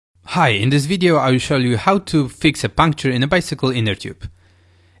Hi, in this video I will show you how to fix a puncture in a bicycle inner tube.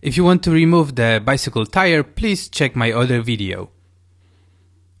 If you want to remove the bicycle tire, please check my other video.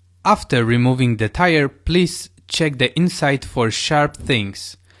 After removing the tire, please check the inside for sharp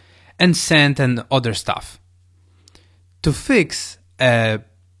things and sand and other stuff. To fix a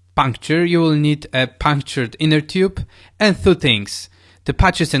puncture, you will need a punctured inner tube and two things: the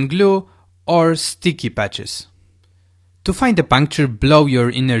patches and glue or sticky patches. To find the puncture, blow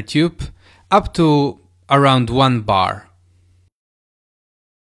your inner tube up to around 1 bar.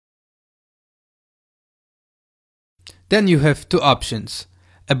 Then you have two options: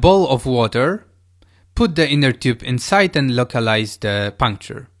 a bowl of water, put the inner tube inside and localize the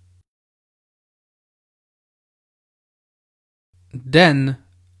puncture. Then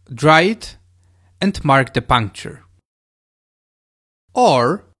dry it and mark the puncture.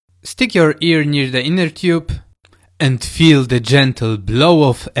 Or stick your ear near the inner tube and feel the gentle blow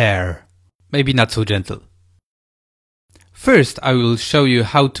of air. Maybe not so gentle. First, I will show you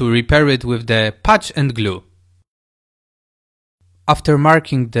how to repair it with the patch and glue. After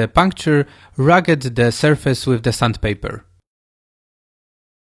marking the puncture, rugged the surface with the sandpaper.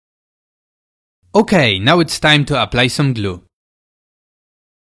 Okay, now it's time to apply some glue.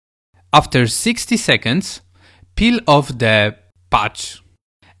 After 60 seconds, peel off the patch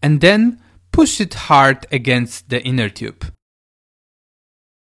and then push it hard against the inner tube.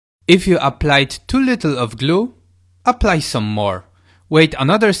 If you applied too little of glue, apply some more. Wait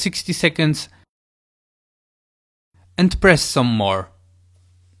another 60 seconds and press some more.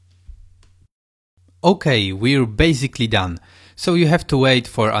 Okay, we're basically done. So you have to wait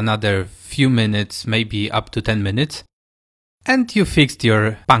for another few minutes, maybe up to 10 minutes, and you fixed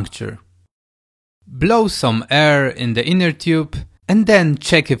your puncture. Blow some air in the inner tube and then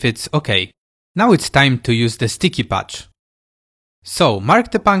check if it's okay. Now it's time to use the sticky patch. So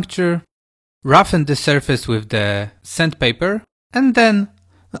mark the puncture, roughen the surface with the sandpaper, and then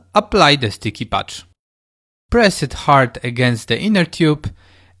apply the sticky patch. Press it hard against the inner tube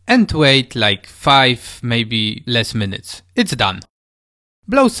and wait like 5, maybe less minutes. It's done.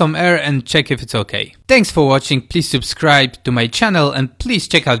 Blow some air and check if it's okay. Thanks for watching. Please subscribe to my channel and please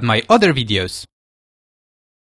check out my other videos.